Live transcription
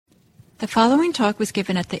The following talk was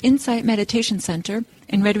given at the Insight Meditation Center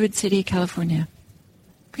in Redwood City, California.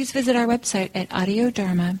 Please visit our website at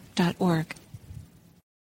audiodharma.org.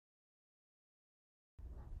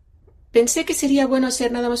 Pensé que sería bueno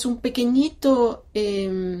hacer nada más un pequeñito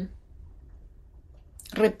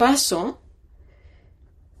repaso,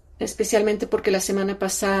 especialmente porque la semana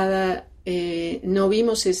pasada no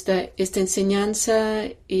vimos esta enseñanza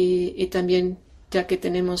y también ya que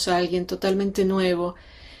tenemos a alguien totalmente nuevo.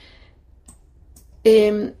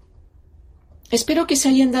 Espero que se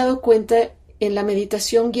hayan dado cuenta en la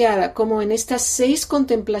meditación guiada, como en estas 6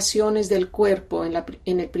 contemplaciones del cuerpo,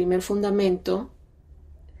 en el primer fundamento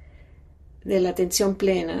de la atención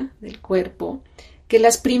plena del cuerpo, que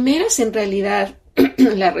las primeras en realidad,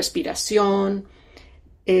 la respiración,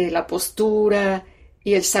 la postura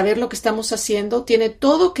y el saber lo que estamos haciendo, tiene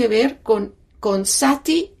todo que ver con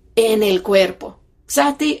sati en el cuerpo,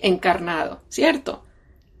 sati encarnado, ¿cierto?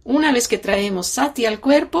 Una vez que traemos sati al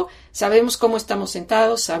cuerpo, sabemos cómo estamos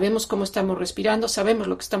sentados, sabemos cómo estamos respirando, sabemos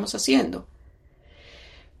lo que estamos haciendo.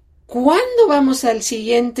 Cuando vamos al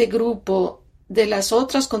siguiente grupo de las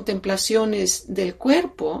otras contemplaciones del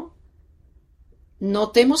cuerpo,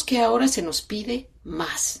 notemos que ahora se nos pide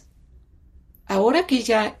más. Ahora que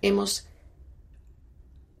ya hemos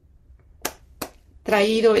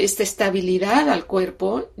traído esta estabilidad al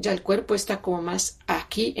cuerpo, ya el cuerpo está como más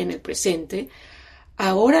aquí en el presente.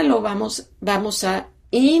 Ahora lo vamos a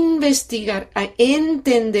investigar, a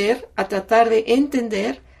entender, a tratar de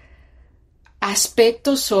entender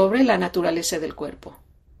aspectos sobre la naturaleza del cuerpo.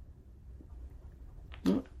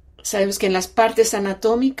 Sabemos que en las partes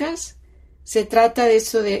anatómicas se trata de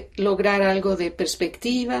eso, de lograr algo de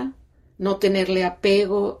perspectiva, no tenerle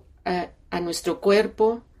apego a nuestro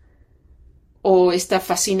cuerpo, o esta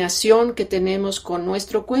fascinación que tenemos con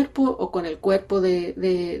nuestro cuerpo o con el cuerpo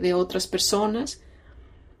de otras personas.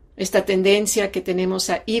 Esta tendencia que tenemos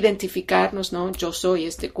a identificarnos, ¿no? Yo soy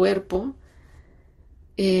este cuerpo.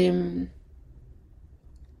 Y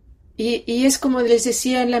es como les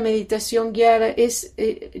decía en la meditación guiada,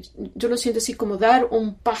 yo lo siento así como dar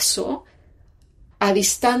un paso a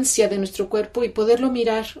distancia de nuestro cuerpo y poderlo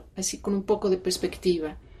mirar así con un poco de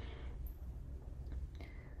perspectiva.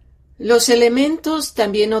 Los elementos,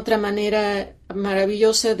 también otra manera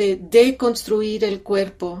maravillosa de deconstruir el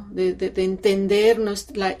cuerpo, de entender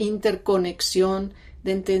la interconexión,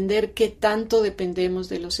 de entender qué tanto dependemos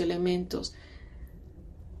de los elementos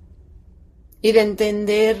y de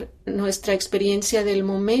entender nuestra experiencia del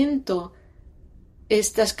momento,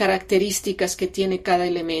 estas características que tiene cada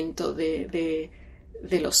elemento de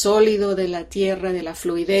lo sólido, de la tierra, de la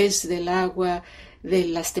fluidez del agua, de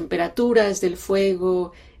las temperaturas del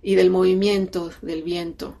fuego y del movimiento del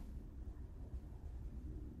viento.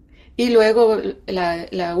 Y luego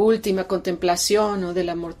la última contemplación, ¿no? De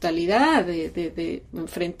la mortalidad, de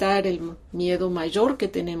enfrentar el miedo mayor que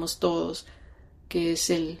tenemos todos, que es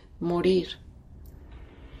el morir.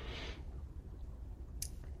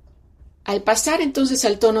 Al pasar entonces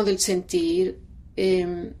al tono del sentir,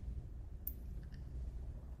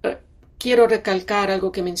 quiero recalcar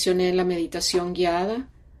algo que mencioné en la meditación guiada.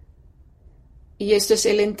 Y esto es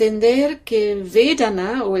el entender que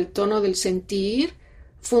Vedana, o el tono del sentir,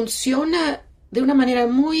 funciona de una manera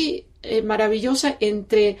muy maravillosa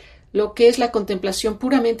entre lo que es la contemplación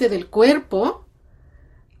puramente del cuerpo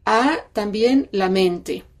a también la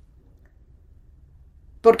mente.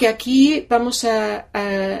 Porque aquí vamos a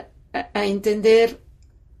entender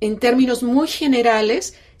en términos muy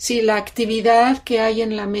generales si la actividad que hay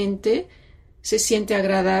en la mente se siente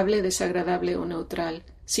agradable, desagradable o neutral,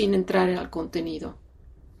 sin entrar al contenido.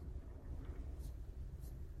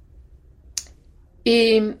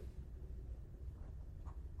 Y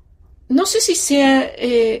no sé si sea,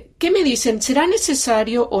 ¿qué me dicen? ¿Será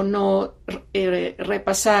necesario o no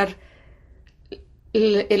repasar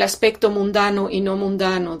el aspecto mundano y no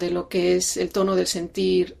mundano de lo que es el tono del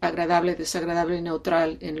sentir, agradable, desagradable y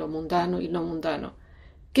neutral en lo mundano y no mundano?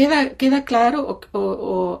 ¿Queda claro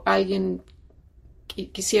o alguien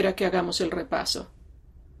quisiera que hagamos el repaso?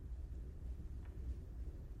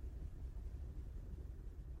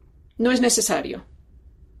 No es necesario.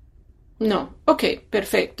 No. Ok,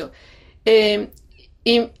 perfecto.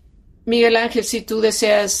 Y Miguel Ángel, si tú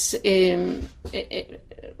deseas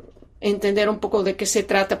entender un poco de qué se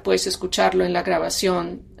trata, puedes escucharlo en la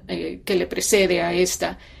grabación que le precede a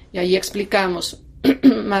esta. Y ahí explicamos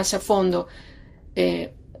más a fondo,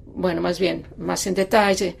 más bien, más en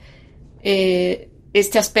detalle,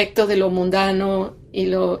 este aspecto de lo mundano y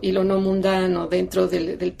lo no mundano dentro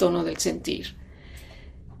del tono del sentir.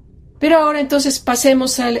 Pero ahora entonces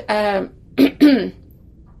pasemos a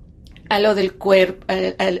a lo del cuerpo,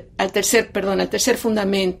 al tercer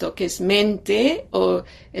fundamento, que es mente, o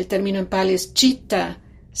el término en pali es chitta,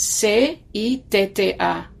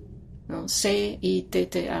 C-I-T-T-A, ¿no?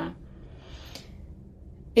 C-I-T-T-A.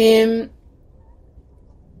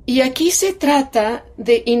 Y aquí se trata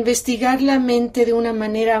de investigar la mente de una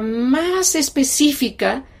manera más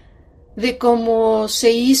específica de cómo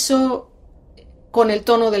se hizo con el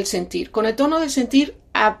tono del sentir. Con el tono del sentir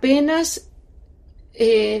apenas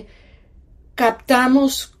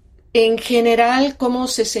captamos en general cómo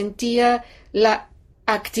se sentía la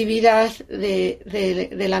actividad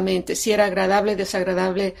de la mente, si era agradable,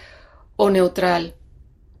 desagradable o neutral.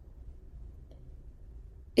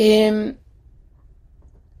 Esto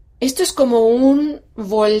es como un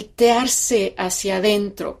voltearse hacia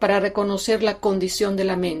adentro para reconocer la condición de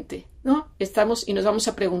la mente, ¿no? Estamos y nos vamos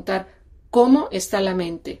a preguntar, ¿cómo está la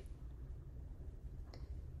mente?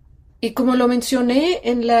 Y como lo mencioné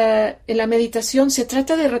en la meditación, se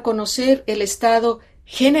trata de reconocer el estado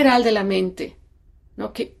general de la mente,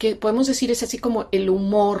 ¿no? Que podemos decir es así como el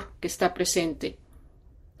humor que está presente.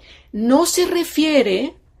 No se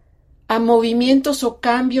refiere a movimientos o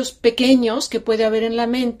cambios pequeños que puede haber en la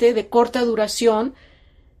mente de corta duración,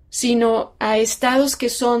 sino a estados que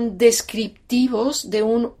son descriptivos de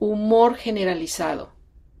un humor generalizado.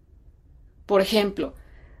 Por ejemplo,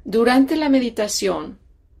 durante la meditación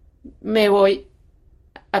me voy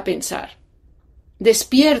a pensar,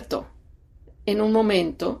 despierto en un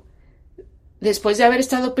momento, después de haber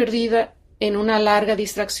estado perdida en una larga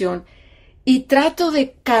distracción, y trato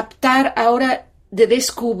de captar ahora, de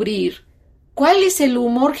descubrir cuál es el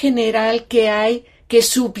humor general que hay, que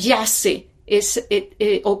subyace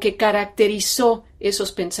o que caracterizó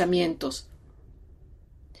esos pensamientos.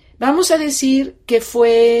 Vamos a decir que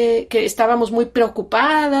estábamos muy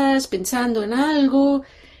preocupadas, pensando en algo.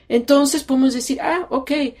 Entonces podemos decir,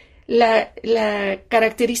 ok, la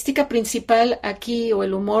característica principal aquí, o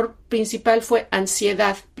el humor principal, fue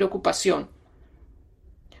ansiedad, preocupación.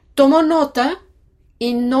 Tomo nota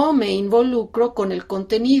y no me involucro con el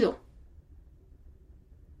contenido.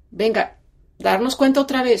 Venga, darnos cuenta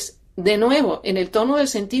otra vez. De nuevo, en el tono del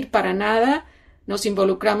sentir, para nada nos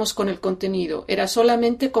involucramos con el contenido. Era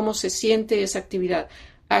solamente cómo se siente esa actividad.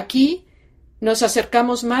 Aquí nos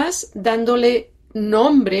acercamos más dándole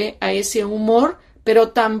nombre a ese humor,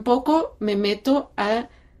 pero tampoco me meto a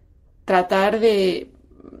tratar de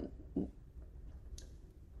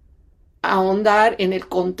ahondar en el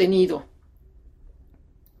contenido.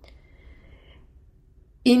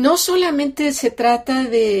 Y no solamente se trata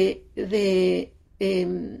de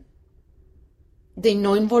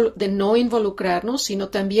no involucrarnos, sino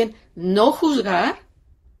también no juzgar,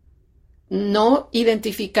 no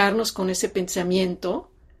identificarnos con ese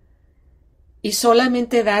pensamiento y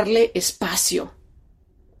solamente darle espacio.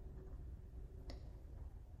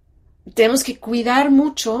 Tenemos que cuidar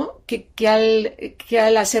mucho que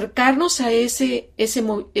al acercarnos a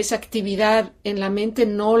esa actividad en la mente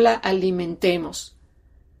no la alimentemos.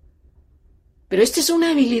 Pero esta es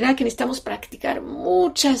una habilidad que necesitamos practicar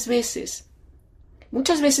muchas veces.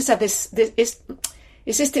 Muchas veces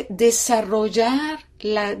es desarrollar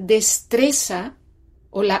la destreza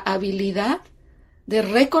o la habilidad de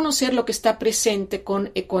reconocer lo que está presente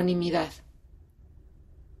con ecuanimidad.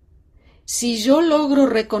 Si yo logro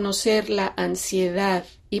reconocer la ansiedad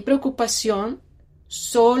y preocupación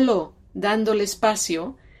solo dándole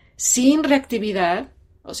espacio, sin reactividad,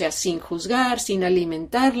 o sea, sin juzgar, sin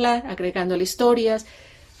alimentarla, agregándole historias,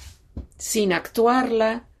 sin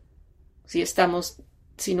actuarla, si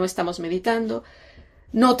no estamos meditando,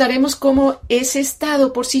 notaremos cómo ese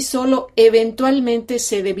estado por sí solo eventualmente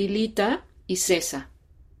se debilita y cesa.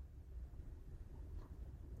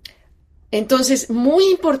 Entonces, muy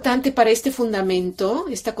importante para este fundamento,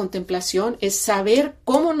 esta contemplación, es saber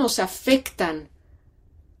cómo nos afectan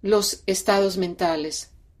los estados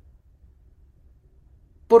mentales.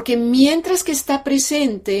 Porque mientras que está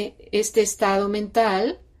presente este estado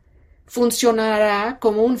mental, funcionará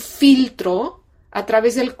como un filtro a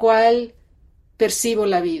través del cual percibo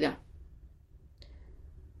la vida.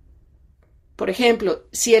 Por ejemplo,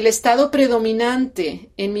 si el estado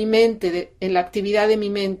predominante en mi mente, en la actividad de mi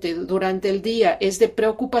mente durante el día es de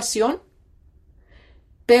preocupación,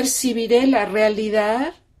 percibiré la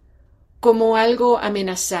realidad como algo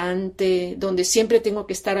amenazante, donde siempre tengo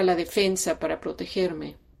que estar a la defensa para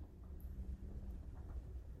protegerme.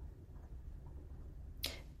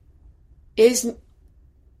 Es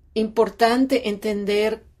importante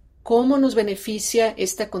entender cómo nos beneficia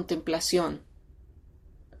esta contemplación.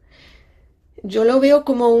 Yo lo veo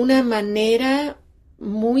como una manera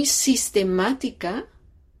muy sistemática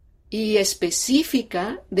y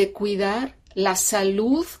específica de cuidar la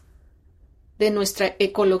salud de nuestra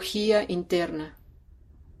ecología interna.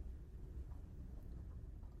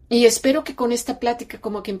 Y espero que con esta plática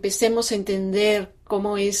como que empecemos a entender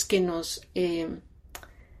cómo es que nos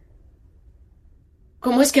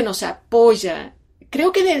apoya.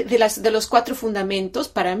 Creo que de los 4 fundamentos,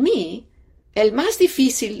 para mí, el más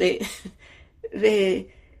difícil de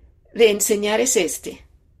enseñar es este.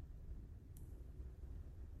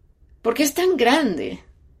 Porque es tan grande.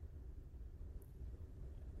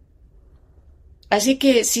 Así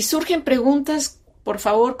que si surgen preguntas, por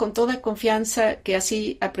favor, con toda confianza, que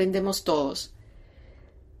así aprendemos todos.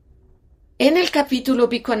 En el capítulo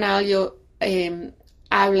biconalio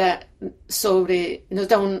habla sobre, nos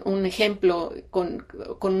da un ejemplo con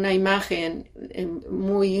una imagen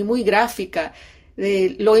muy, muy gráfica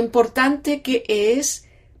de lo importante que es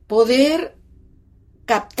poder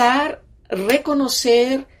captar,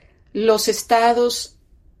 reconocer los estados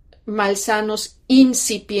malsanos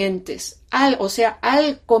incipientes,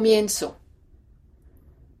 al comienzo.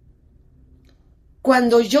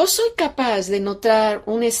 Cuando yo soy capaz de notar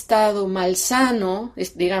un estado malsano,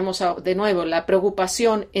 digamos de nuevo, la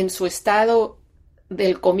preocupación en su estado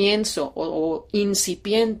del comienzo o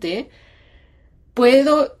incipiente,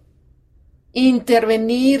 puedo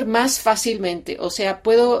intervenir más fácilmente, o sea,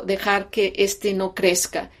 puedo dejar que no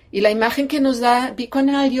crezca. Y la imagen que nos da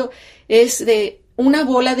biconalio es de una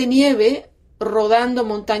bola de nieve rodando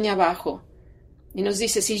montaña abajo. Y nos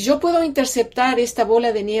dice, si yo puedo interceptar esta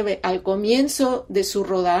bola de nieve al comienzo de su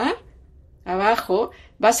rodar, abajo,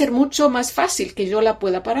 va a ser mucho más fácil que yo la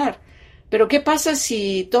pueda parar. Pero ¿qué pasa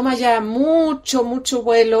si toma ya mucho, mucho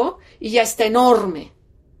vuelo y ya está enorme?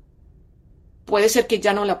 Puede ser que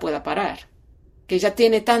ya no la pueda parar, que ya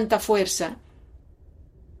tiene tanta fuerza.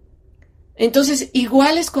 Entonces,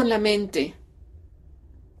 igual es con la mente.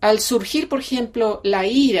 Al surgir, por ejemplo, la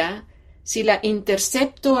ira, si la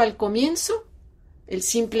intercepto al comienzo, el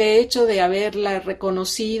simple hecho de haberla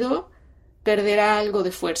reconocido perderá algo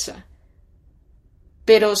de fuerza.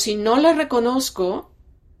 Pero si no la reconozco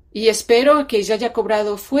y espero que ya haya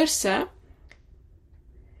cobrado fuerza,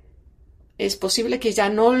 es posible que ya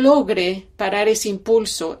no logre parar ese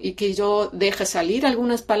impulso y que yo deje salir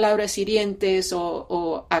algunas palabras hirientes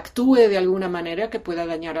o actúe de alguna manera que pueda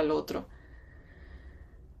dañar al otro.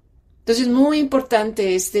 Entonces, muy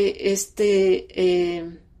importante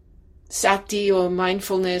sati o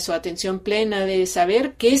mindfulness o atención plena de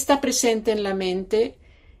saber qué está presente en la mente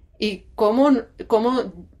y cómo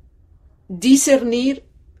discernir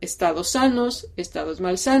estados sanos, estados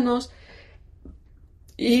malsanos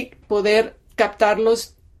y poder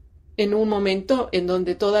captarlos en un momento en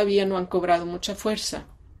donde todavía no han cobrado mucha fuerza.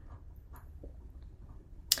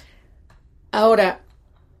 Ahora,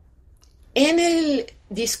 en el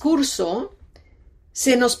discurso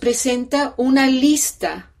se nos presenta una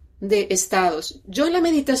lista de estados. Yo en la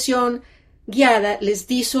meditación guiada les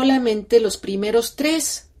di solamente los primeros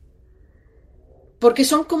 3, porque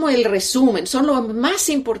son como el resumen, son lo más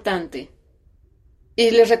importante.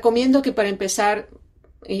 Y les recomiendo que para empezar,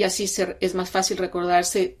 y así es más fácil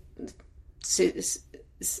recordarse, se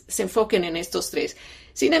enfoquen en estos 3.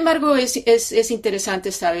 Sin embargo, es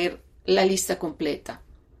interesante saber la lista completa.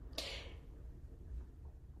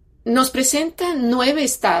 Nos presentan 9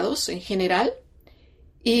 estados en general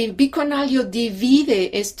y biconalio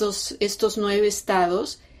divide estos 9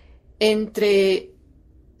 estados entre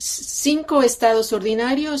 5 estados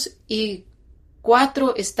ordinarios y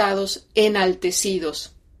 4 estados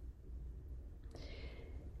enaltecidos.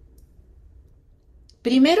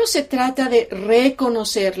 Primero se trata de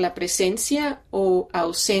reconocer la presencia o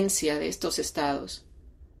ausencia de estos estados.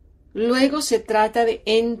 Luego se trata de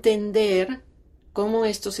entender cómo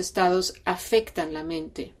estos estados afectan la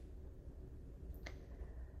mente.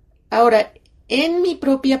 Ahora, en mi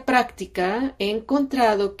propia práctica he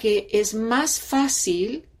encontrado que es más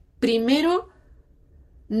fácil primero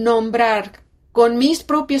nombrar con mis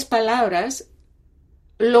propias palabras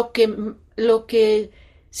lo que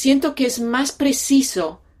siento que es más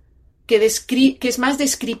preciso, que es más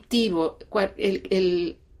descriptivo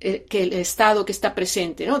que el estado que está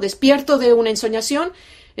presente, ¿no? Despierto de una ensoñación,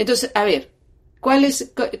 entonces, a ver, ¿cuál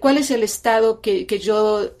es el estado que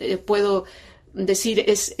yo puedo decir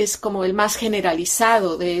es como el más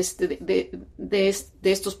generalizado de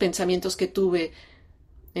estos pensamientos que tuve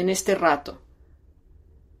en este rato?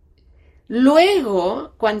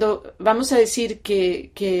 Luego, cuando vamos a decir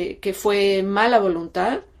que fue mala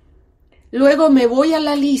voluntad, luego me voy a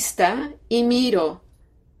la lista y miro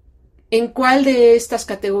en cuál de estas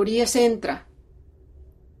categorías entra.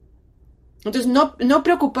 Entonces, no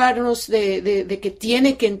preocuparnos de que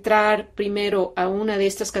tiene que entrar primero a una de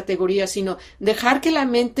estas categorías, sino dejar que la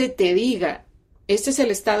mente te diga, este es el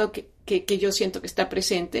estado que yo siento que está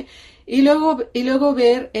presente, y luego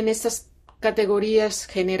ver en estas categorías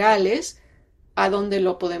generales a dónde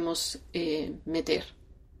lo podemos meter,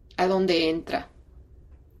 a dónde entra.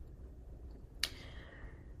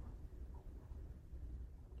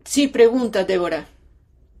 Sí, pregunta, Débora.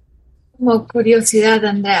 Como curiosidad,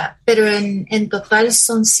 Andrea, ¿pero en total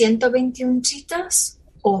son 121 citas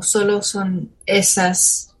o solo son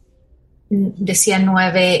esas, decía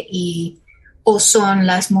 9, o son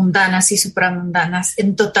las mundanas y supramundanas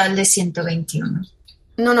en total de 121?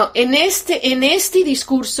 No, en este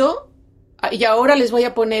discurso, y ahora les voy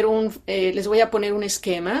a poner un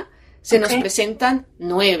esquema, nos presentan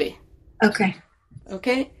 9. Ok.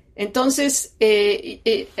 Entonces,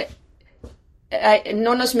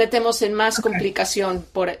 no nos metemos en más complicación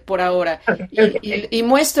por ahora. Y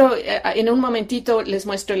muestro, en un momentito les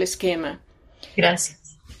muestro el esquema.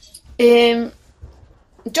 Gracias.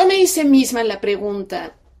 Yo me hice misma la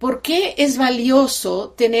pregunta, ¿por qué es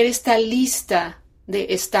valioso tener esta lista de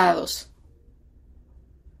estados?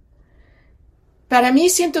 Para mí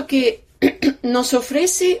siento que nos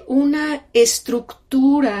ofrece una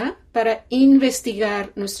estructura para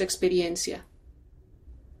investigar nuestra experiencia.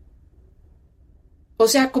 O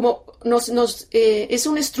sea, como es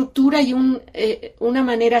una estructura y una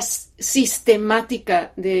manera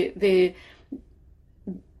sistemática de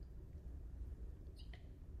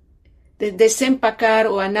desempacar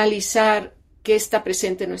o analizar qué está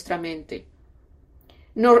presente en nuestra mente.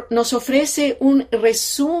 Nos ofrece un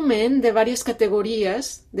resumen de varias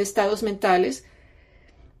categorías de estados mentales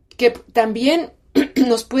que también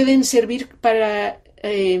nos pueden servir para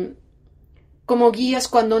como guías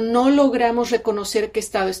cuando no logramos reconocer qué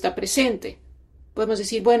estado está presente. Podemos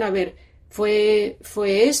decir, bueno, a ver, fue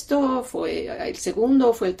esto, fue el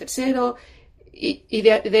segundo, fue el tercero, y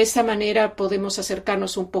de esa manera podemos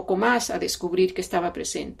acercarnos un poco más a descubrir que estaba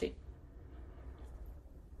presente.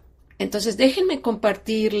 Entonces, déjenme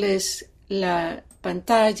compartirles la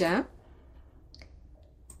pantalla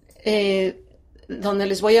donde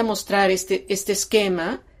les voy a mostrar este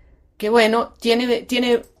esquema que, bueno, tiene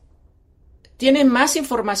más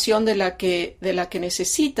información de la que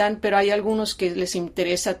necesitan, pero hay algunos que les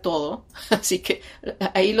interesa todo, así que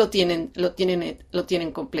ahí lo tienen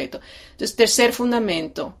completo. Entonces, tercer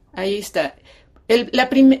fundamento, ahí está.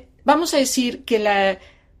 Vamos a decir que la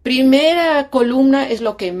primera columna es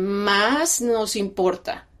lo que más nos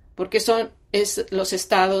importa, porque es los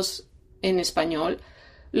estados en español.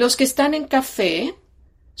 Los que están en café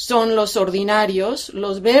son los ordinarios,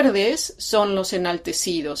 los verdes son los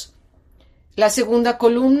enaltecidos. La segunda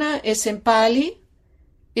columna es en Pali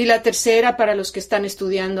y la tercera, para los que están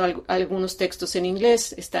estudiando algunos textos en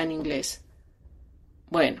inglés, está en inglés.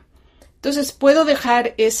 Bueno, entonces puedo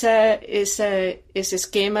dejar ese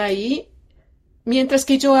esquema ahí mientras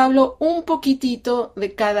que yo hablo un poquitito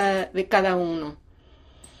de cada uno.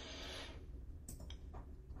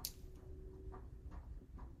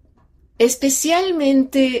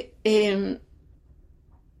 Especialmente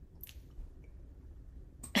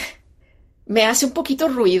me hace un poquito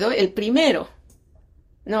ruido el primero,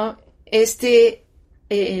 ¿no?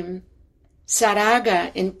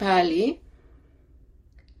 Saraga en Pali,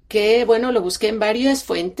 que, bueno, lo busqué en varias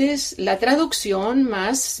fuentes. La traducción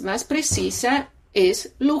más precisa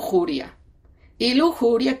es lujuria. Y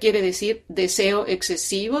lujuria quiere decir deseo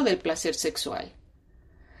excesivo del placer sexual.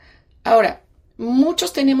 Ahora,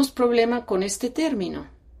 muchos tenemos problema con este término.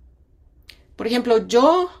 Por ejemplo,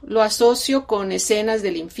 yo lo asocio con escenas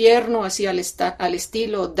del infierno, así al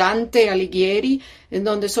estilo Dante Alighieri, en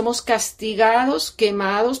donde somos castigados,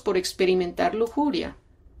 quemados por experimentar lujuria.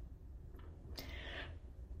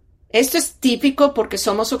 Esto es típico porque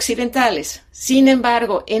somos occidentales. Sin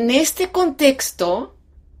embargo, en este contexto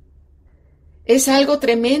es algo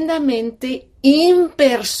tremendamente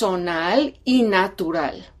impersonal y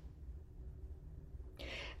natural.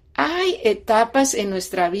 Hay etapas en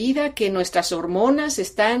nuestra vida que nuestras hormonas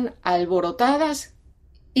están alborotadas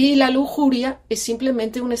y la lujuria es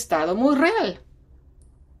simplemente un estado muy real.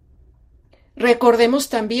 Recordemos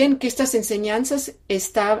también que estas enseñanzas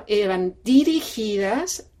eran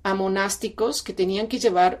dirigidas a monásticos que tenían que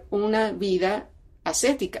llevar una vida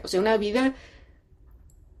ascética, o sea, una vida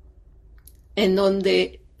en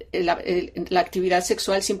donde la actividad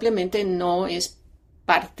sexual simplemente no es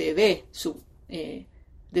parte de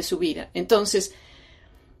su vida. Entonces,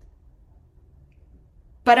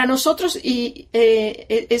 para nosotros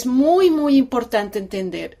es muy, muy importante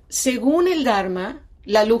entender, según el Dharma,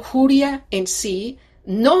 la lujuria en sí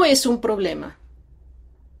no es un problema.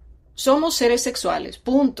 Somos seres sexuales,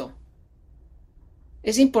 punto.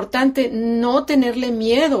 Es importante no tenerle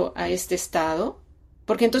miedo a este estado,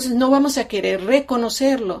 porque entonces no vamos a querer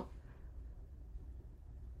reconocerlo.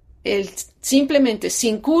 Simplemente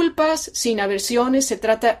sin culpas, sin aversiones, se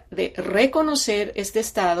trata de reconocer este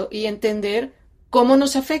estado y entender cómo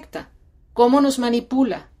nos afecta, cómo nos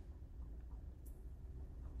manipula.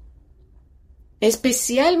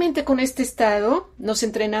 Especialmente con este estado, nos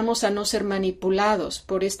entrenamos a no ser manipulados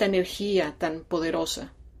por esta energía tan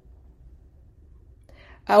poderosa.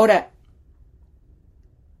 Ahora,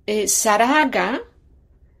 saraga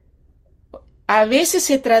a veces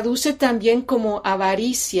se traduce también como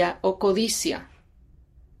avaricia o codicia.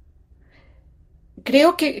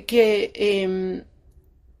 Creo que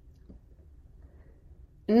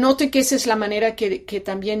note que esa es la manera que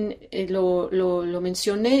también lo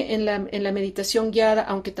mencioné en la meditación guiada,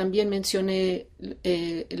 aunque también mencioné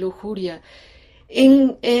lujuria.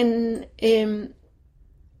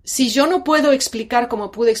 Si yo no puedo explicar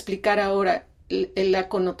como pude explicar ahora la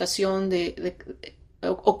connotación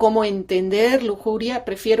o cómo entender lujuria,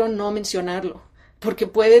 prefiero no mencionarlo, porque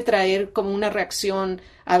puede traer como una reacción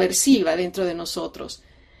aversiva dentro de nosotros.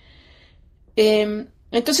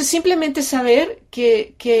 Entonces, simplemente saber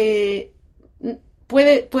que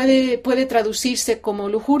puede traducirse como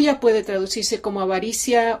lujuria, puede traducirse como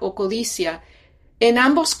avaricia o codicia. En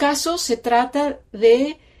ambos casos se trata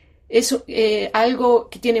de algo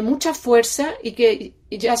que tiene mucha fuerza y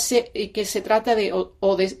que se trata de,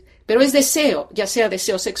 pero es deseo, ya sea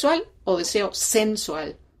deseo sexual o deseo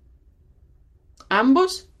sensual.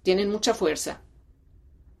 Ambos tienen mucha fuerza.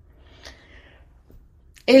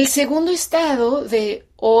 El segundo estado de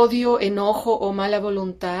odio, enojo o mala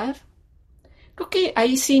voluntad, creo que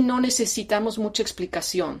ahí sí no necesitamos mucha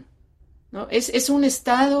explicación, ¿no? Es un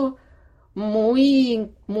estado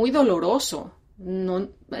muy, muy doloroso.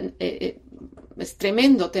 Es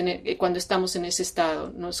tremendo cuando estamos en ese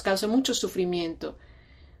estado. Nos causa mucho sufrimiento,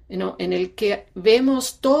 ¿no? En el que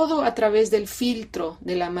vemos todo a través del filtro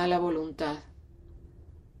de la mala voluntad.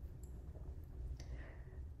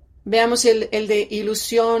 Veamos el de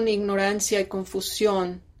ilusión, ignorancia y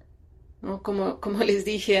confusión, ¿no? Como les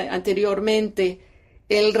dije anteriormente,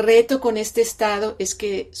 el reto con este estado es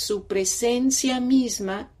que su presencia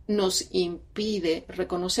misma nos impide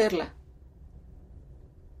reconocerla.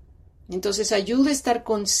 Entonces ayuda a estar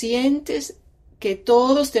conscientes que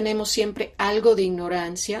todos tenemos siempre algo de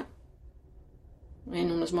ignorancia,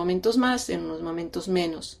 en unos momentos más, en unos momentos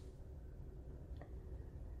menos.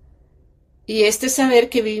 Y este saber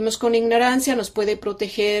que vivimos con ignorancia nos puede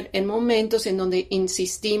proteger en momentos en donde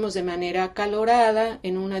insistimos de manera acalorada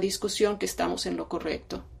en una discusión que estamos en lo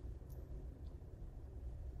correcto.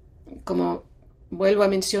 Como vuelvo a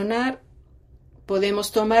mencionar,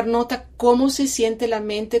 podemos tomar nota cómo se siente la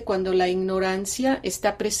mente cuando la ignorancia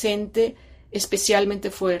está presente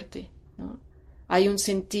especialmente fuerte, ¿no? Hay un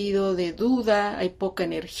sentido de duda, hay poca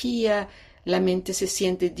energía, la mente se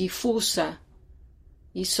siente difusa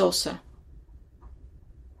y sosa.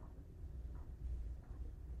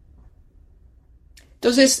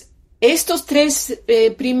 Entonces, estos tres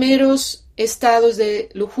primeros estados de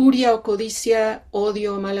lujuria o codicia,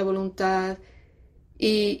 odio o mala voluntad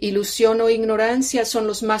y ilusión o ignorancia son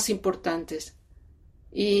los más importantes.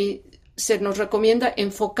 Y se nos recomienda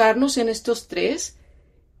enfocarnos en estos tres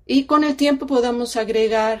y con el tiempo podamos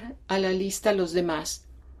agregar a la lista los demás.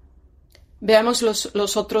 Veamos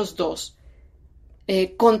los otros dos.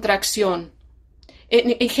 Contracción.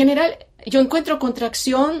 En general, yo encuentro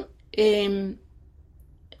contracción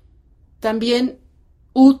también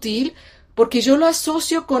útil porque yo lo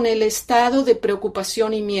asocio con el estado de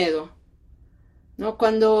preocupación y miedo, ¿no?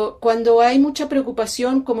 Cuando hay mucha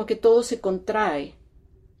preocupación, como que todo se contrae.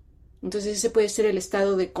 Entonces ese puede ser el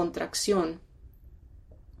estado de contracción.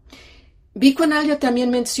 Bikuanalya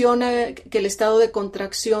también menciona que el estado de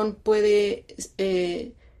contracción puede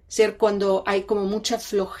ser cuando hay como mucha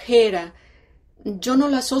flojera. Yo no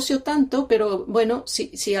lo asocio tanto, pero bueno,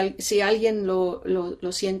 si alguien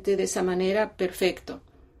lo siente de esa manera, perfecto.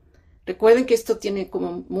 Recuerden que esto tiene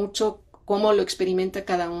como mucho cómo lo experimenta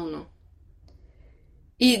cada uno.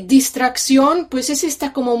 Y distracción, pues ese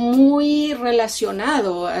está como muy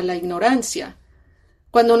relacionado a la ignorancia.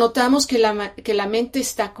 Cuando notamos que la mente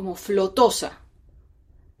está como flotosa.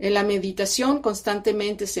 En la meditación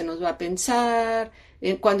constantemente se nos va a pensar,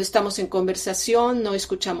 cuando estamos en conversación no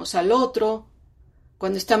escuchamos al otro.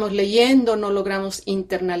 Cuando estamos leyendo no logramos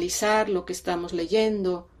internalizar lo que estamos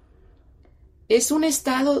leyendo. Es un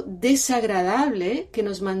estado desagradable que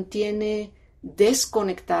nos mantiene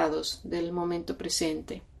desconectados del momento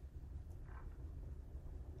presente.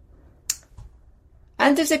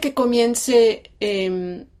 Antes de que comience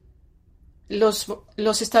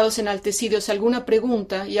los estados enaltecidos, ¿alguna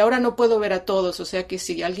pregunta? Y ahora no puedo ver a todos, o sea que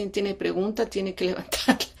si alguien tiene pregunta, tiene que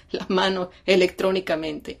levantar la mano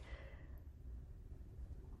electrónicamente.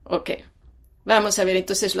 Ok, vamos a ver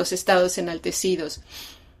entonces los estados enaltecidos.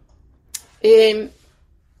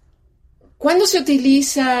 ¿Cuándo se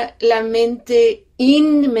utiliza la mente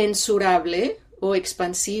inmensurable o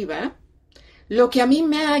expansiva? Lo que a mí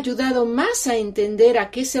me ha ayudado más a entender a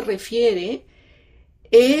qué se refiere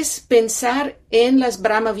es pensar en las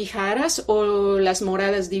Brahma Viharas o las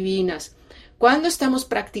moradas divinas. Cuando estamos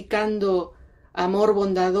practicando amor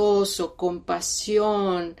bondadoso,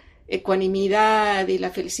 compasión, ecuanimidad y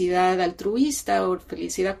la felicidad altruista o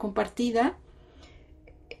felicidad compartida,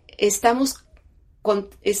 estamos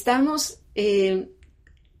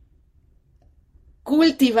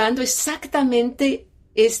cultivando exactamente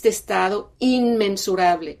este estado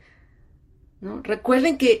inmensurable, ¿no?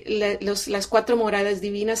 Recuerden que las 4 moradas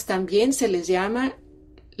divinas también se les llama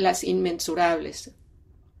las inmensurables.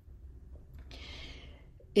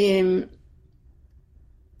 Es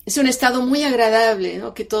un estado muy agradable,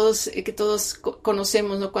 ¿no? que todos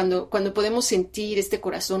conocemos, ¿no? Cuando podemos sentir este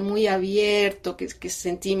corazón muy abierto, que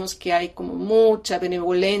sentimos que hay como mucha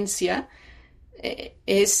benevolencia,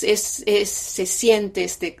 se siente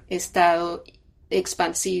este estado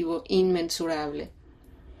expansivo, inmensurable.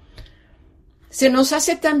 Se nos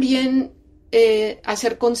hace también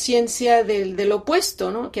hacer conciencia del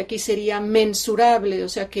opuesto, ¿no? Que aquí sería mensurable, o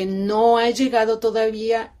sea que no ha llegado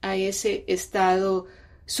todavía a ese estado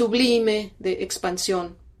sublime de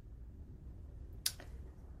expansión.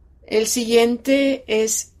 El siguiente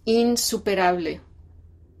es insuperable,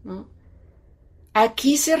 ¿no?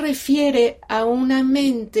 Aquí se refiere a una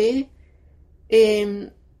mente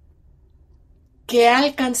que ha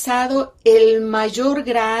alcanzado el mayor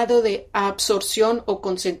grado de absorción o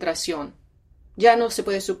concentración. Ya no se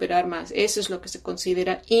puede superar más. Eso es lo que se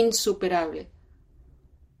considera insuperable.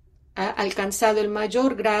 Ha alcanzado el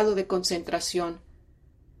mayor grado de concentración.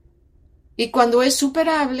 Y cuando es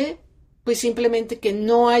superable, pues simplemente que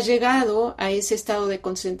no ha llegado a ese estado de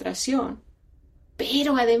concentración.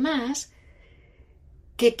 Pero además,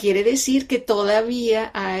 que quiere decir que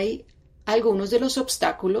todavía hay algunos de los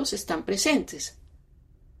obstáculos están presentes,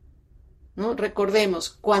 ¿no? Recordemos,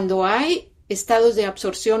 cuando hay estados de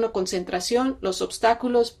absorción o concentración, los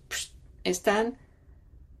obstáculos están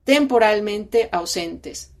temporalmente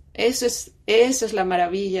ausentes. Esa es la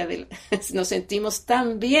maravilla. Nos sentimos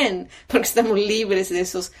tan bien porque estamos libres de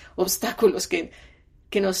esos obstáculos que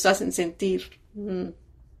nos hacen sentir de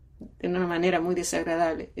una manera muy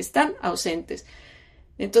desagradable. Están ausentes.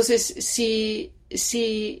 Entonces, si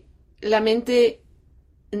la mente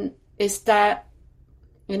está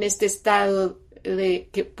en este estado de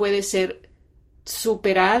que puede ser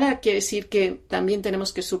superada, quiere decir que también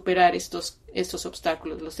tenemos que superar estos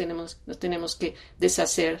obstáculos, los tenemos que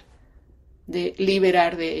deshacer, de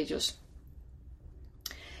liberar de ellos.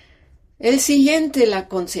 El siguiente, la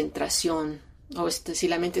concentración, o si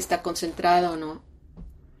la mente está concentrada o no.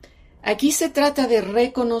 Aquí se trata de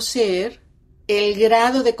reconocer el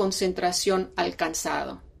grado de concentración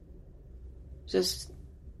alcanzado. Es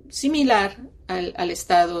similar al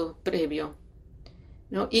estado previo,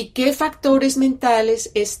 ¿no? ¿Y qué factores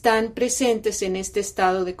mentales están presentes en este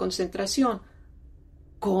estado de concentración?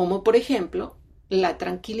 Como, por ejemplo, la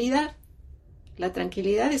tranquilidad. La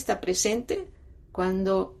tranquilidad está presente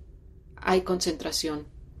cuando hay concentración.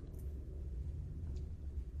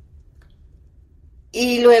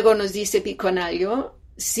 Y luego nos dice Piconallo,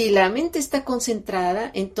 si la mente está concentrada,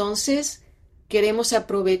 entonces queremos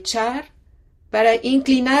aprovechar para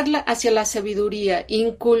inclinarla hacia la sabiduría,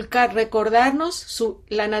 inculcar, recordarnos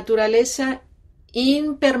la naturaleza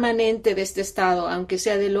impermanente de este estado, aunque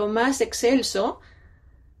sea de lo más excelso,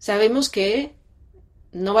 sabemos que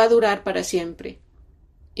no va a durar para siempre.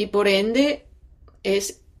 Y por ende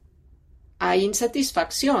hay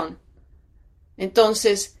insatisfacción.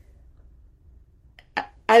 Entonces,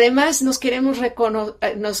 además nos queremos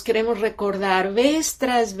recordar vez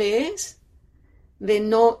tras vez de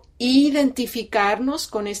no identificarnos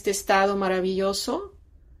con este estado maravilloso,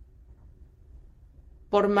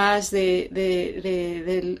 por más de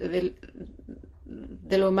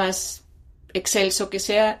lo más excelso que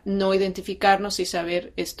sea, no identificarnos y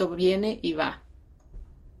saber esto viene y va.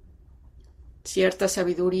 Cierta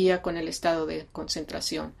sabiduría con el estado de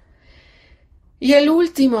concentración. Y el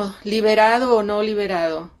último, liberado o no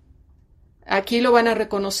liberado. Aquí lo van a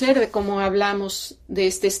reconocer de cómo hablamos de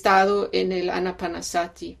este estado en el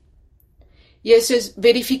Anapanasati. Y eso es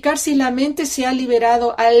verificar si la mente se ha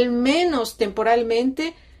liberado al menos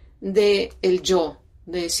temporalmente del yo,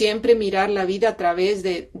 de siempre mirar la vida a través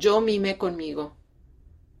de yo mimé conmigo.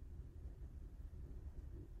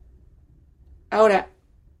 Ahora,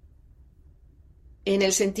 en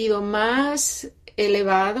el sentido más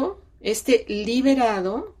elevado, este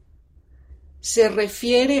liberado se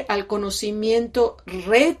refiere al conocimiento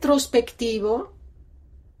retrospectivo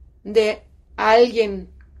de alguien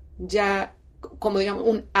ya, como digamos,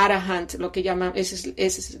 un arahant, lo que llaman, esa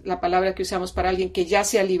es la palabra que usamos para alguien que ya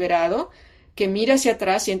se ha liberado, que mira hacia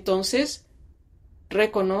atrás y entonces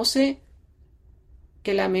reconoce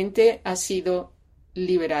que la mente ha sido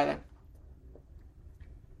liberada.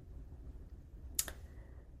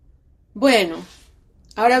 Bueno,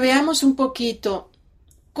 ahora veamos un poquito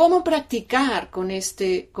cómo practicar con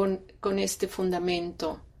este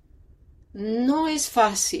fundamento. No es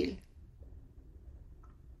fácil.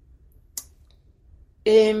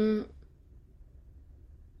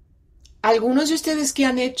 Algunos de ustedes que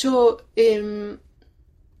han hecho,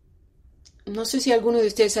 no sé si alguno de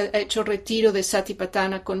ustedes ha hecho retiro de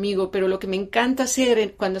Satipatthana conmigo, pero lo que me encanta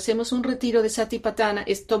hacer cuando hacemos un retiro de Satipatthana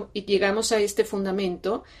y llegamos a este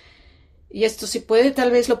fundamento, y esto se puede, tal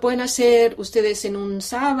vez lo pueden hacer ustedes en un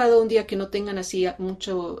sábado, un día que no tengan así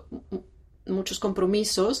muchos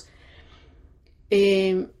compromisos,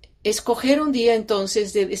 escoger un día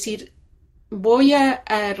entonces de decir, voy a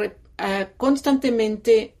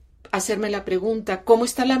constantemente hacerme la pregunta, ¿cómo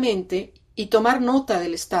está la mente? Y tomar nota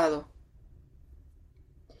del estado.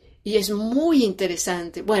 Y es muy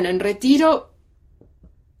interesante. Bueno, en retiro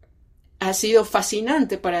ha sido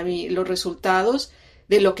fascinante para mí los resultados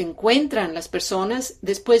de lo que encuentran las personas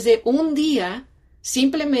después de un día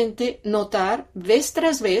simplemente notar vez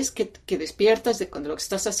tras vez que despiertas de lo que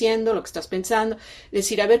estás haciendo, lo que estás pensando,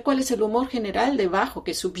 decir, a ver cuál es el humor general debajo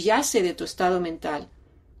que subyace de tu estado mental.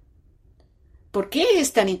 ¿Por qué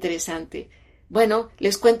es tan interesante? Bueno,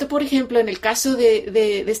 les cuento, por ejemplo, en el caso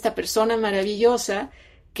de esta persona maravillosa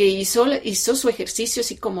que hizo su ejercicio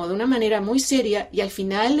así como de una manera muy seria y al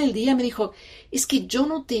final del día me dijo, es que yo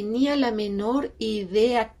no tenía la menor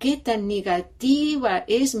idea qué tan negativa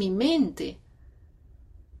es mi mente.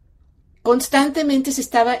 Constantemente se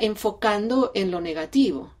estaba enfocando en lo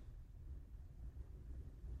negativo.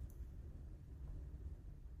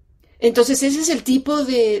 Entonces ese es el tipo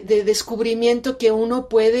de descubrimiento que uno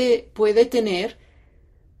puede tener,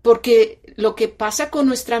 porque lo que pasa con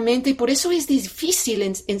nuestra mente, y por eso es difícil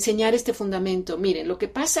enseñar este fundamento. Miren, lo que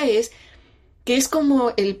pasa es que es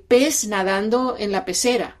como el pez nadando en la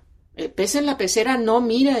pecera. El pez en la pecera no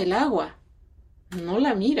mira el agua, no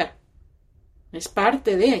la mira, es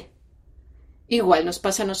parte de. Igual nos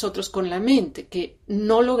pasa a nosotros con la mente, que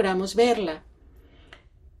no logramos verla.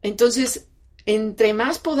 Entonces, entre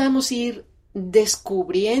más podamos ir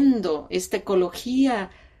descubriendo esta ecología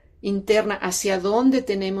interna hacia dónde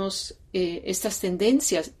tenemos estas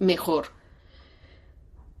tendencias, mejor.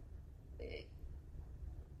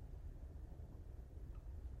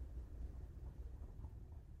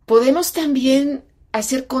 Podemos también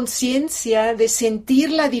hacer conciencia de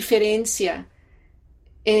sentir la diferencia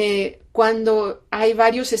cuando hay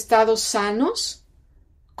varios estados sanos,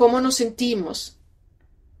 ¿cómo nos sentimos?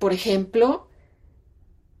 Por ejemplo,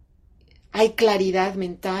 hay claridad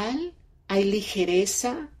mental, hay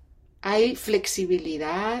ligereza, hay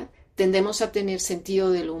flexibilidad, tendemos a tener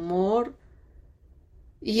sentido del humor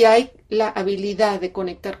y hay la habilidad de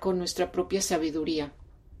conectar con nuestra propia sabiduría.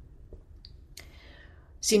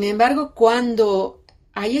 Sin embargo, cuando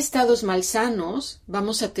hay estados malsanos,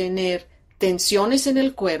 vamos a tener tensiones en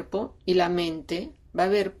el cuerpo y la mente, va a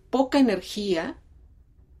haber poca energía,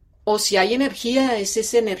 o si hay energía, es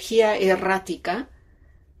esa energía errática,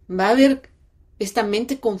 va a haber esta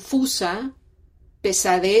mente confusa,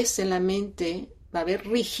 pesadez en la mente, va a haber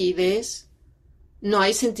rigidez, no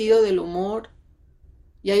hay sentido del humor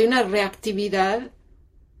y hay una reactividad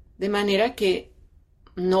de manera que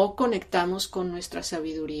no conectamos con nuestra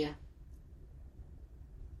sabiduría.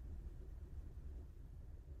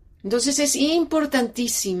 Entonces es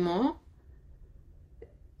importantísimo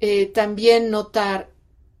también notar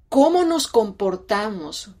cómo nos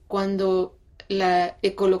comportamos cuando la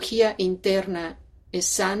ecología interna es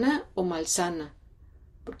sana o malsana,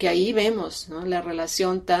 porque ahí vemos, ¿no?, la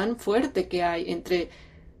relación tan fuerte que hay entre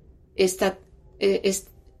esta...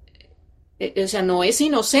 o sea, no es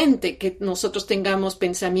inocente que nosotros tengamos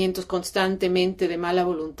pensamientos constantemente de mala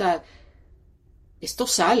voluntad. Esto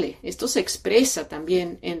sale, esto se expresa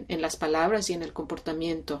también en las palabras y en el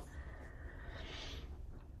comportamiento.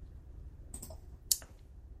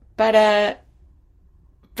 Para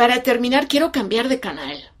terminar, quiero cambiar de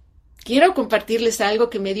canal. Quiero compartirles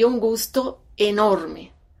algo que me dio un gusto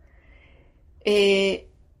enorme.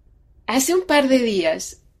 Hace un par de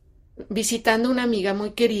días, visitando una amiga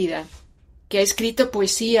muy querida que ha escrito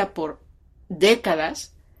poesía por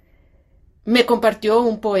décadas, me compartió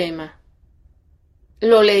un poema.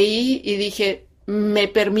 Lo leí y dije, ¿me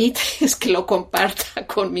permites que lo comparta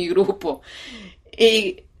con mi grupo?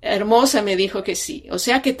 Y Hermosa me dijo que sí. O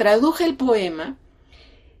sea que traduje el poema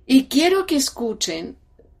y quiero que escuchen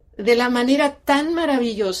de la manera tan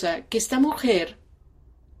maravillosa que esta mujer,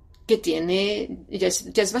 que ya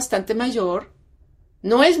es bastante mayor,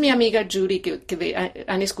 no es mi amiga Judy, que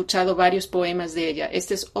han escuchado varios poemas de ella.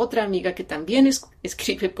 Esta es otra amiga que también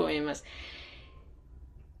escribe poemas.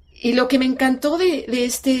 Y lo que me encantó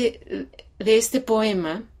de este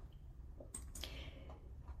poema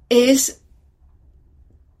es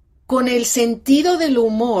con el sentido del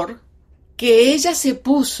humor que ella se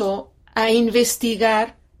puso a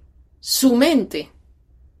investigar su mente.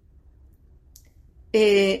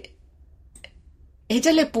 Ella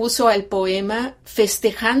le puso al poema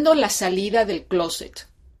festejando la salida del closet.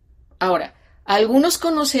 Ahora, algunos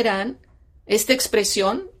conocerán esta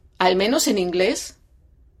expresión, al menos en inglés,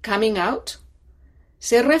 coming out.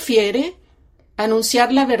 Se refiere a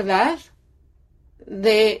anunciar la verdad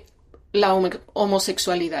de la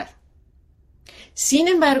homosexualidad. Sin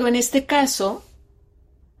embargo, en este caso,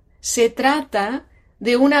 se trata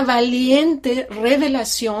de una valiente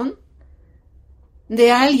revelación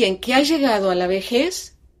de alguien que ha llegado a la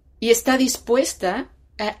vejez y está dispuesta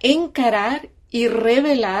a encarar y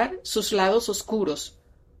revelar sus lados oscuros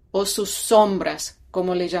o sus sombras,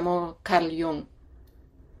 como le llamó Carl Jung.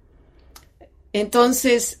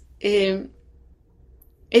 Entonces,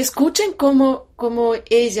 escuchen cómo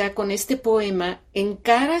ella con este poema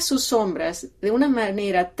encara sus sombras de una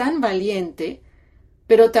manera tan valiente,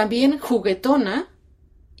 pero también juguetona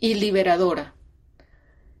y liberadora.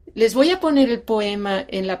 Les voy a poner el poema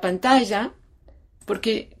en la pantalla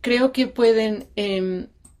porque creo que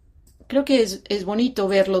creo que es bonito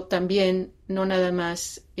verlo también, no nada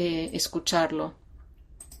más escucharlo.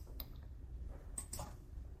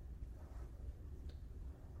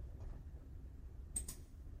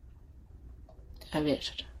 A ver.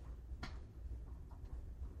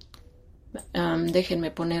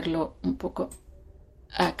 Déjenme ponerlo un poco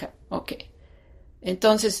acá. Ok.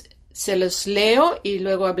 Entonces, se los leo y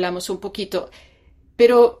luego hablamos un poquito.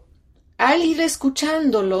 Pero al ir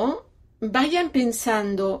escuchándolo, vayan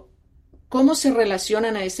pensando cómo se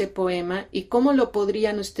relacionan a ese poema y cómo lo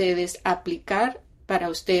podrían ustedes aplicar para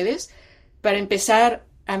ustedes, para empezar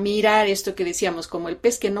a mirar esto que decíamos, como el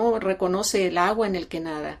pez que no reconoce el agua en el que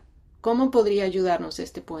nada. ¿Cómo podría ayudarnos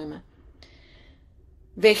este poema?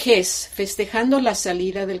 Vejez, festejando la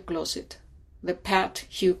salida del closet, de Pat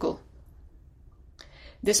Huckle.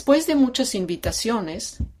 Después de muchas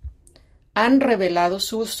invitaciones, han revelado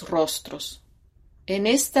sus rostros. En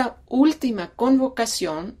esta última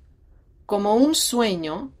convocación, como un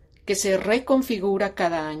sueño que se reconfigura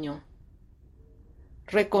cada año.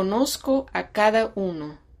 Reconozco a cada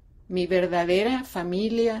uno, mi verdadera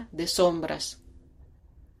familia de sombras.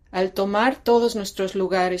 Al tomar todos nuestros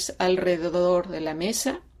lugares alrededor de la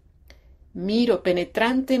mesa, miro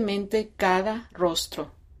penetrantemente cada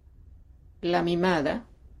rostro. La mimada,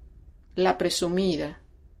 la presumida,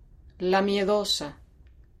 la miedosa,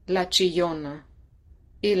 la chillona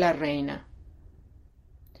y la reina.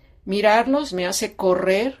 Mirarlos me hace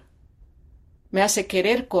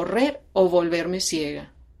querer correr o volverme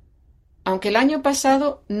ciega. Aunque el año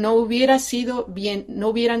pasado no hubieran sido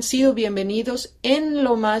bienvenidos en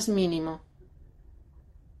lo más mínimo.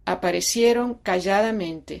 Aparecieron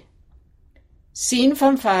calladamente, sin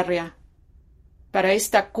fanfarria, para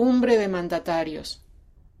esta cumbre de mandatarios.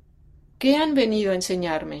 ¿Qué han venido a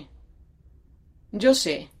enseñarme? Yo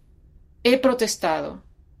sé, he protestado,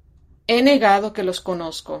 he negado que los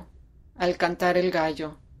conozco, al cantar el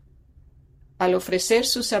gallo, al ofrecer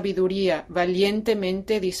su sabiduría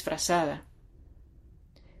valientemente disfrazada.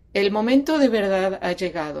 El momento de verdad ha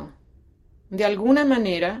llegado. De alguna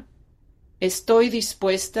manera, estoy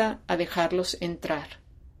dispuesta a dejarlos entrar.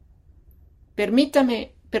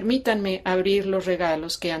 Permítanme abrir los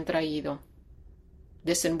regalos que han traído.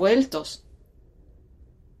 Desenvueltos,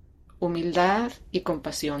 humildad y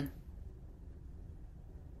compasión.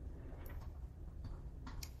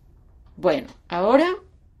 Bueno, ahora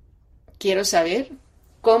quiero saber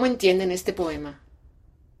cómo entienden este poema.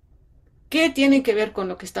 ¿Qué tiene que ver con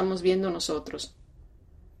lo que estamos viendo nosotros?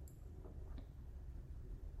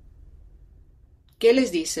 ¿Qué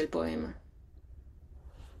les dice el poema?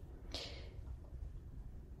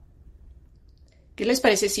 ¿Qué les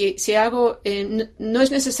parece si hago, no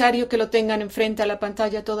es necesario que lo tengan enfrente a la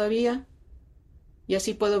pantalla todavía? Y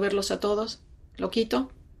así puedo verlos a todos. ¿Lo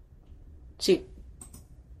quito? Sí.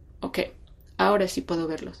 Ok. Ahora sí puedo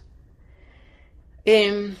verlos.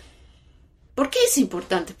 ¿Por qué es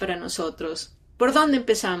importante para nosotros? ¿Por dónde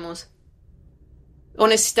empezamos? ¿O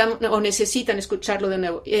necesitan escucharlo de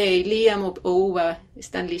nuevo? Liam o Uva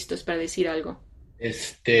están listos para decir algo.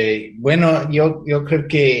 Bueno, yo creo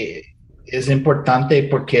que es importante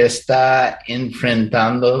porque está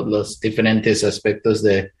enfrentando los diferentes aspectos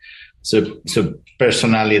de su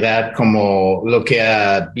personalidad, como lo que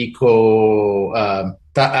Biko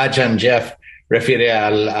Ajahn Jeff refiere a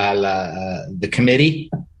la the committee,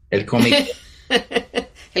 el comité.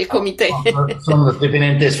 El comité. Son las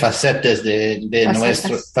diferentes facetas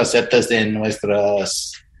facetas de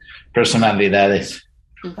nuestras personalidades.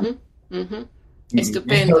 Uh-huh, uh-huh.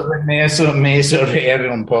 Estupendo. Me hizo reír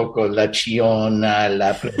un poco la chiona,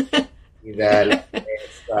 la flexibilidad,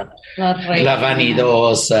 la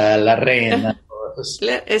vanidosa, la reina.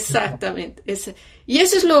 Exactamente. Y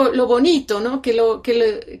eso es lo bonito, ¿no?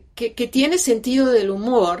 Que tiene sentido del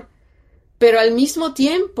humor, pero al mismo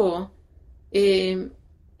tiempo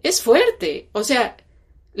es fuerte. O sea,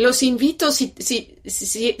 los invito, si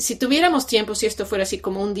tuviéramos tiempo, si esto fuera así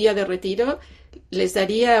como un día de retiro, les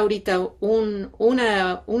daría ahorita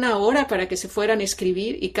una hora para que se fueran a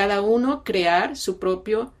escribir y cada uno crear su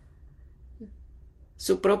propia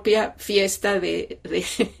fiesta de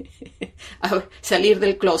salir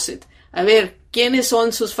del closet. A ver, ¿quiénes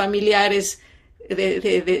son sus familiares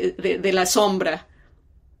de la sombra?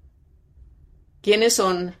 ¿Quiénes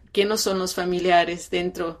son los familiares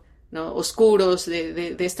dentro, ¿no? Oscuros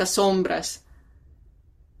de estas sombras?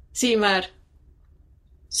 Sí, Mar.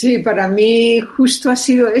 Sí, para mí justo ha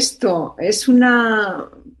sido esto.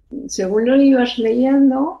 Según lo ibas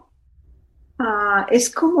leyendo, es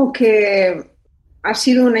como que ha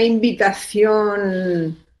sido una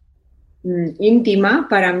invitación íntima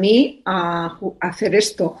para mí a hacer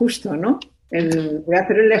esto justo, ¿no? Voy a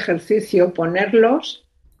hacer el ejercicio, ponerlos,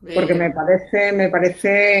 porque me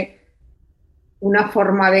parece una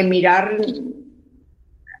forma de mirar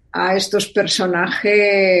a estos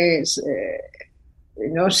personajes,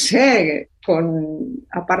 no sé,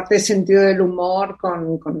 aparte del sentido del humor,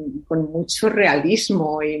 con mucho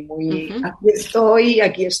realismo y muy, aquí estoy,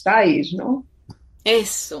 aquí estáis, ¿no?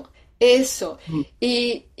 Eso.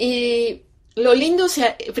 Y lo lindo, o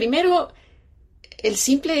sea, primero, el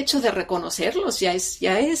simple hecho de reconocerlos ya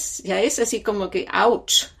es así como que,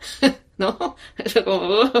 ouch, ¿no?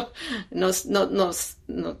 Como,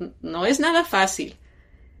 no es nada fácil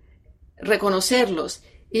reconocerlos.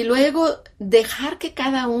 Y luego dejar que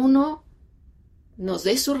cada uno nos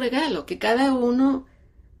dé su regalo, que cada uno,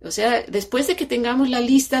 o sea, después de que tengamos la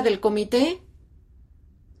lista del comité,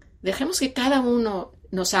 dejemos que cada uno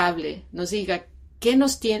nos hable, nos diga qué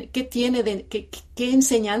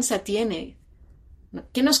enseñanza tiene,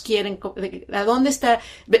 qué nos quieren, a dónde está.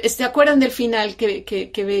 ¿Se acuerdan del final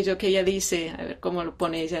que bello que ella dice? A ver cómo lo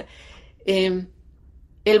pone ella.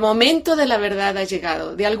 El momento de la verdad ha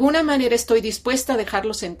llegado. De alguna manera estoy dispuesta a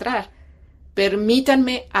dejarlos entrar.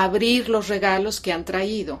 Permítanme abrir los regalos que han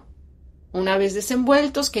traído. Una vez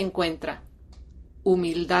desenvueltos, ¿qué encuentra?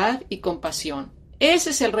 Humildad y compasión.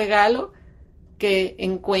 Ese es el regalo que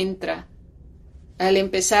encuentra al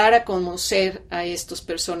empezar a conocer a estos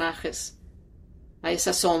personajes, a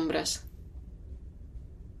esas sombras.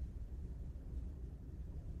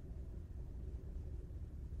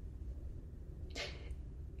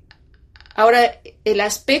 Ahora, el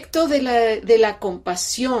aspecto de la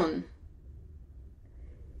compasión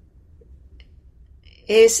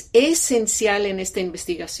es esencial en esta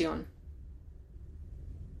investigación.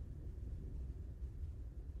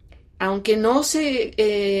 Aunque no se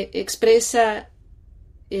expresa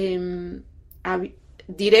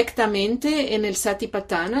directamente en el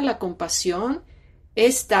Satipatthana, la compasión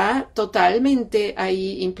está totalmente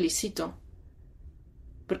ahí implícito.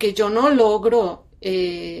 Porque yo no logro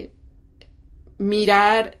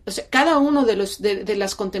mirar, o sea, cada uno de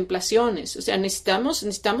las contemplaciones, o sea,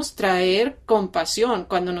 necesitamos traer compasión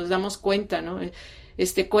cuando nos damos cuenta, ¿no?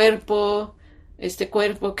 Este cuerpo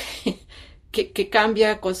que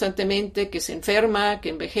cambia constantemente, que se enferma, que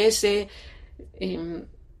envejece,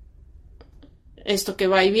 esto que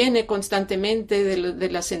va y viene constantemente de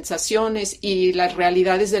las sensaciones y las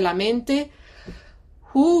realidades de la mente,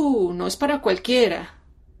 no es para cualquiera.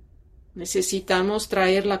 Necesitamos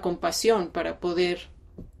traer la compasión para poder.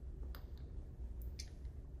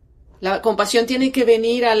 La compasión tiene que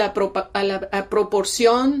venir a la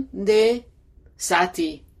proporción de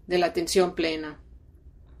sati, de la atención plena.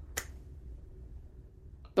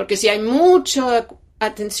 Porque si hay mucha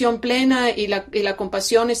atención plena y la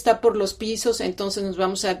compasión está por los pisos, entonces nos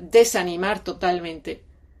vamos a desanimar totalmente.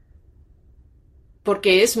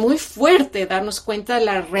 porque es muy fuerte darnos cuenta de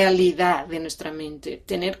la realidad de nuestra mente,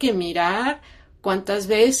 tener que mirar cuántas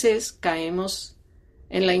veces caemos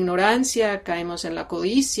en la ignorancia, caemos en la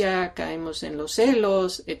codicia, caemos en los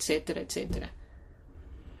celos, etcétera, etcétera.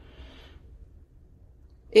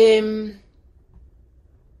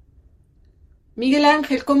 Miguel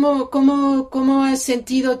Ángel, ¿cómo has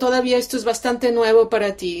sentido? Todavía esto es bastante nuevo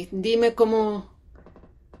para ti. Dime cómo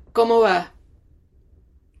va.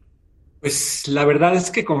 Pues la verdad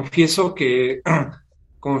es que confieso que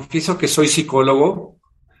soy psicólogo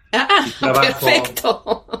y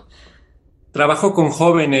Perfecto. trabajo con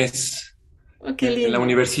jóvenes Oh, qué en la lindo.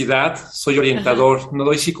 universidad. Soy orientador, no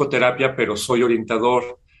doy psicoterapia, pero soy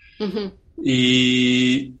orientador. Uh-huh.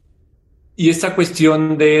 Y, y esta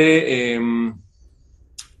cuestión de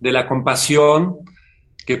la compasión,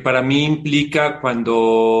 que para mí implica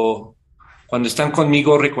cuando están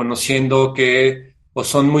conmigo reconociendo que o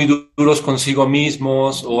son muy duros consigo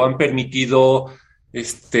mismos o han permitido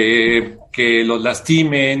que los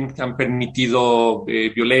lastimen, han permitido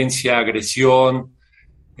violencia, agresión.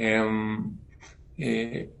 En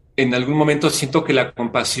algún momento siento que la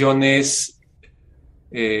compasión es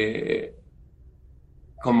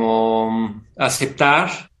como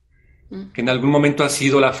aceptar que en algún momento ha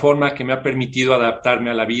sido la forma que me ha permitido adaptarme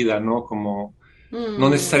a la vida, ¿no? Como no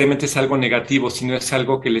necesariamente es algo negativo, sino es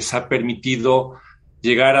algo que les ha permitido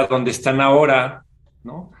llegar a donde están ahora,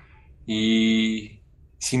 ¿no? Y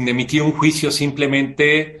sin emitir un juicio,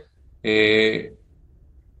 simplemente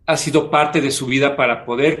ha sido parte de su vida para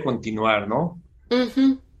poder continuar, ¿no?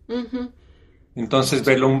 Uh-huh. Uh-huh. Entonces,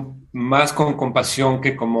 verlo más con compasión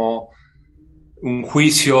que como un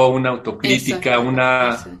juicio, una autocrítica,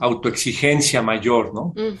 una autoexigencia mayor,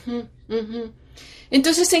 ¿no? Uh-huh. Uh-huh.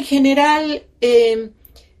 Entonces, en general,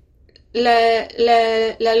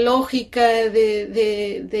 la lógica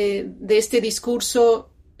de este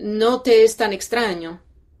discurso no te es tan extraño.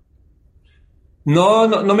 No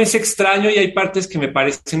me es extraño y hay partes que me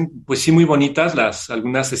parecen, pues sí, muy bonitas,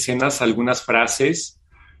 algunas escenas, algunas frases,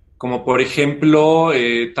 como por ejemplo,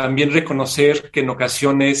 también reconocer que en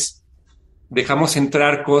ocasiones dejamos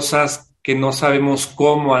entrar cosas que no sabemos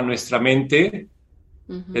cómo a nuestra mente,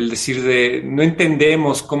 el decir no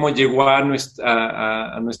entendemos cómo llegó a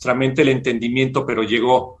nuestra mente el entendimiento, pero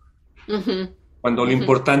llegó. Cuando lo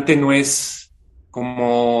importante no es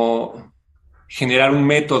como generar un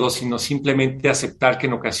método, sino simplemente aceptar que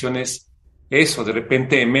en ocasiones eso de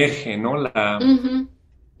repente emerge, ¿no? La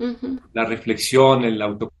reflexión, el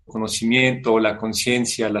autoconocimiento, la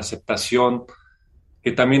conciencia, la aceptación,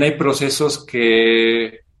 que también hay procesos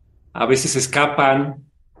que a veces escapan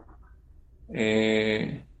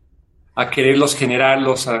a quererlos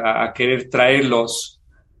generarlos, a querer traerlos,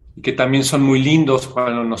 y que también son muy lindos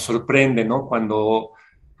cuando nos sorprenden, ¿no? Cuando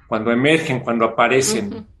emergen, cuando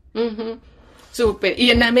aparecen. Súper.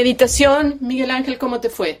 ¿Y en la meditación, Miguel Ángel, cómo te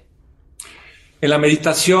fue? En la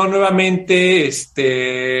meditación, nuevamente,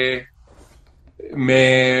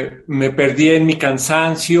 me perdí en mi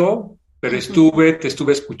cansancio, pero te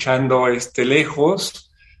estuve escuchando lejos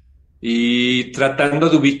y tratando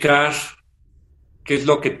de ubicar qué es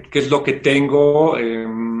lo que tengo,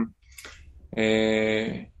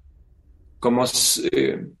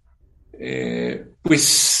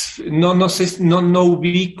 pues no sé, no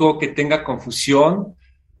ubico que tenga confusión.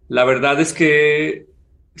 La verdad es que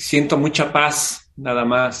siento mucha paz, nada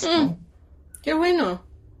más, ¿no? Qué bueno.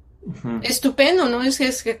 Estupendo, ¿no?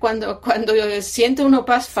 Es que cuando siente uno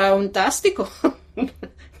paz, fantástico.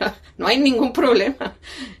 No hay ningún problema.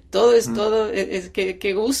 Todo es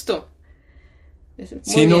qué gusto.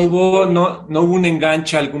 Sí, no hubo un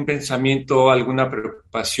enganche, algún pensamiento, alguna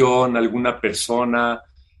preocupación, alguna persona,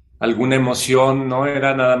 alguna emoción, no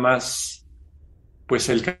era nada más, pues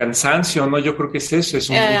el cansancio, ¿no? Yo creo que es eso,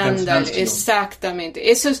 es un cansancio. Exactamente.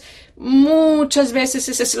 Muchas veces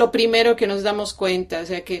eso es lo primero que nos damos cuenta, o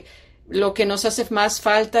sea que lo que nos hace más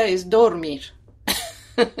falta es dormir.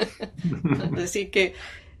 Así que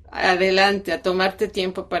adelante, a tomarte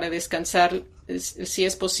tiempo para descansar, si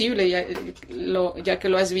es posible, ya que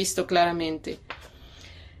lo has visto claramente.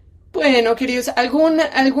 Bueno, queridos,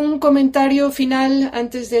 ¿algún comentario final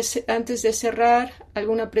antes de cerrar?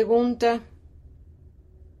 ¿Alguna pregunta?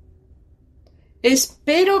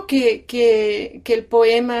 Espero que el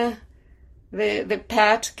poema de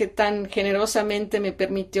Pat, que tan generosamente me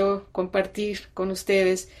permitió compartir con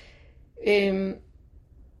ustedes, que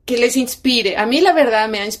les inspire. A mí la verdad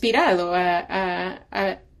me ha inspirado a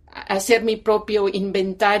hacer mi propio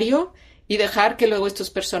inventario y dejar que luego estos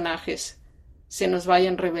personajes se nos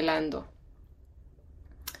vayan revelando.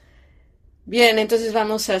 Bien, entonces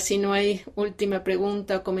vamos a, si no hay última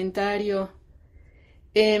pregunta o comentario,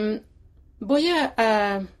 Voy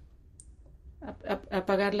a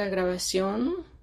apagar la grabación.